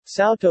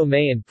São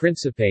Tomé and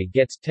Príncipe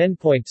gets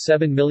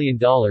 $10.7 million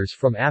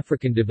from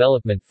African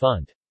Development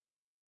Fund.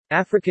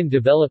 African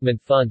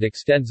Development Fund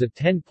extends a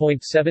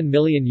 $10.7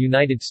 million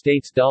United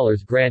States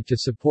dollars grant to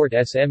support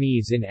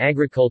SMEs in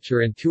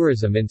agriculture and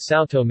tourism in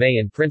São Tomé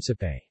and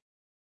Príncipe.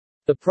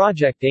 The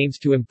project aims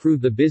to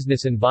improve the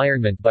business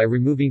environment by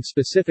removing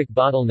specific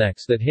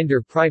bottlenecks that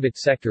hinder private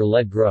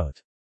sector-led growth.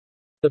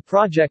 The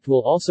project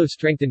will also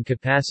strengthen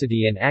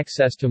capacity and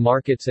access to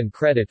markets and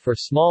credit for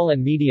small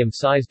and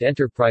medium-sized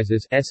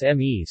enterprises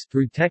 (SMEs)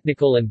 through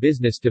technical and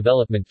business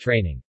development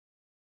training.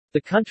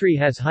 The country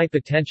has high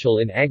potential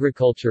in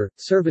agriculture,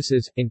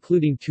 services,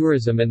 including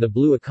tourism and the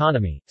blue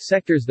economy,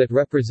 sectors that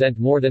represent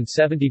more than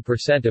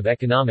 70% of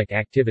economic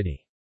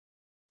activity.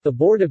 The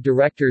Board of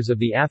Directors of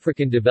the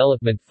African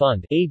Development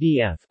Fund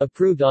 (ADF)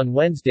 approved on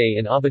Wednesday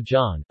in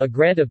Abidjan a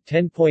grant of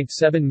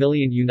 $10.7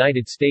 million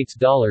United States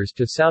dollars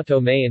to São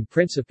Tomé and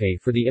Príncipe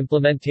for the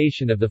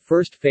implementation of the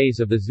first phase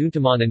of the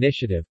Zuntamon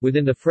initiative,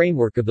 within the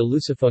framework of the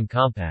Lusophone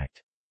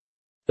Compact.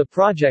 The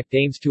project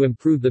aims to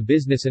improve the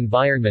business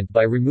environment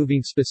by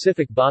removing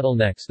specific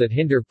bottlenecks that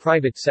hinder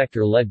private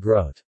sector-led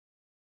growth.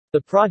 The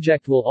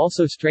project will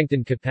also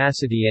strengthen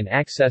capacity and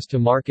access to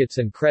markets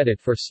and credit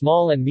for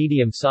small and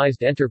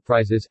medium-sized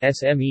enterprises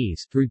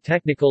 (SMEs) through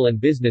technical and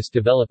business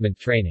development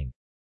training.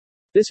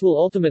 This will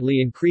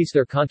ultimately increase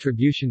their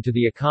contribution to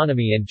the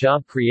economy and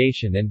job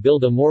creation and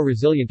build a more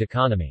resilient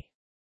economy.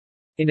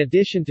 In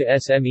addition to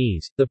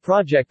SMEs, the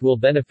project will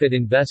benefit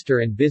investor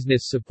and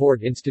business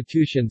support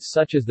institutions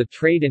such as the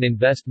Trade and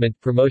Investment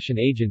Promotion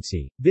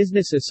Agency,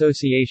 business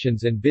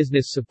associations and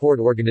business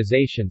support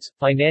organizations,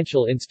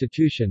 financial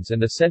institutions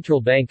and the Central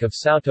Bank of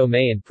São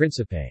Tomé and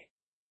Príncipe.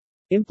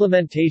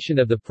 Implementation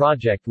of the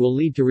project will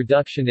lead to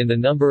reduction in the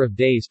number of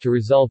days to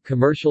resolve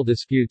commercial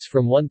disputes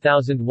from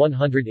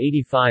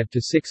 1,185 to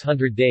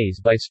 600 days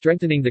by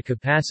strengthening the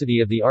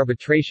capacity of the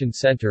arbitration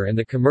center and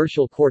the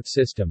commercial court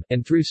system,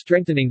 and through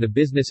strengthening the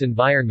business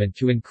environment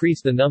to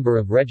increase the number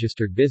of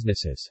registered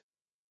businesses.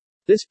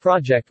 This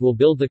project will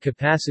build the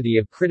capacity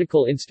of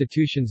critical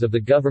institutions of the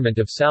government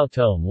of São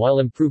Tomé while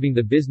improving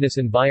the business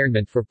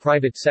environment for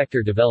private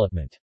sector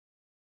development.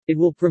 It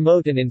will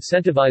promote and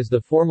incentivize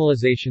the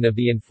formalization of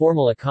the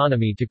informal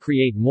economy to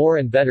create more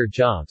and better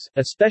jobs,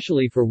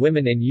 especially for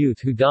women and youth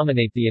who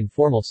dominate the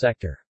informal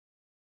sector.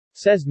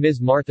 Says Ms.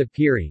 Martha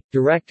Piri,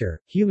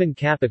 Director, Human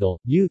Capital,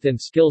 Youth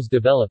and Skills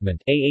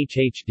Development,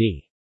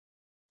 AHHD.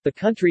 The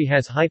country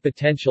has high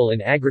potential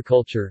in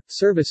agriculture,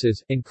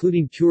 services,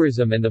 including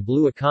tourism and the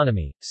blue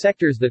economy,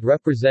 sectors that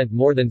represent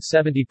more than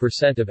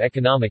 70% of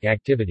economic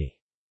activity.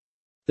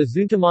 The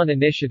Zuntamon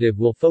initiative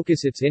will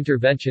focus its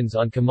interventions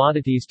on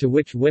commodities to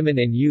which women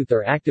and youth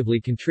are actively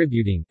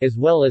contributing, as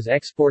well as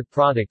export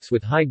products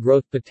with high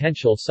growth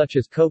potential such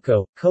as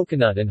cocoa,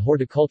 coconut and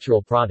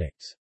horticultural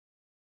products.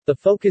 The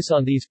focus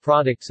on these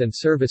products and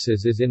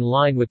services is in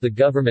line with the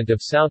government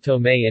of São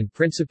Tomé and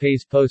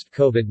Príncipe's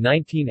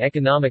post-COVID-19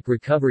 economic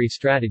recovery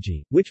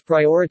strategy, which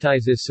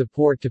prioritizes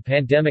support to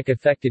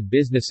pandemic-affected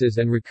businesses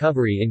and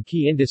recovery in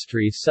key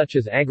industries such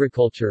as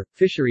agriculture,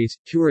 fisheries,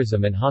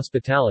 tourism and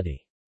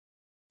hospitality.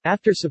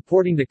 After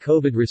supporting the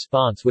COVID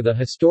response with a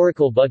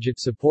historical budget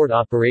support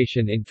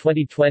operation in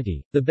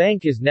 2020, the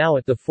bank is now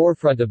at the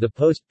forefront of the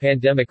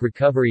post-pandemic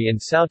recovery in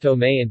São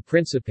Tomé and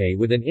Príncipe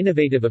with an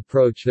innovative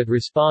approach that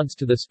responds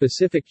to the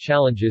specific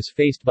challenges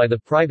faced by the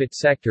private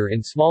sector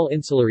in small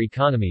insular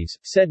economies,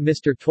 said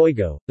Mr.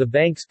 Toigo, the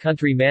bank's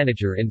country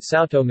manager in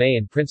São Tomé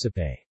and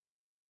Príncipe.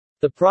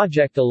 The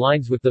project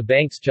aligns with the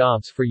bank's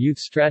Jobs for Youth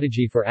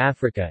strategy for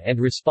Africa and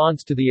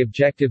responds to the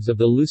objectives of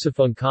the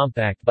Lusophone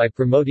Compact by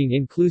promoting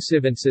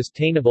inclusive and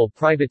sustainable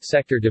private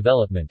sector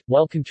development,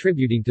 while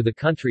contributing to the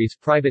country's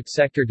private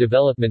sector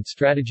development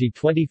strategy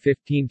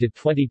 2015 to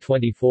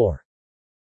 2024.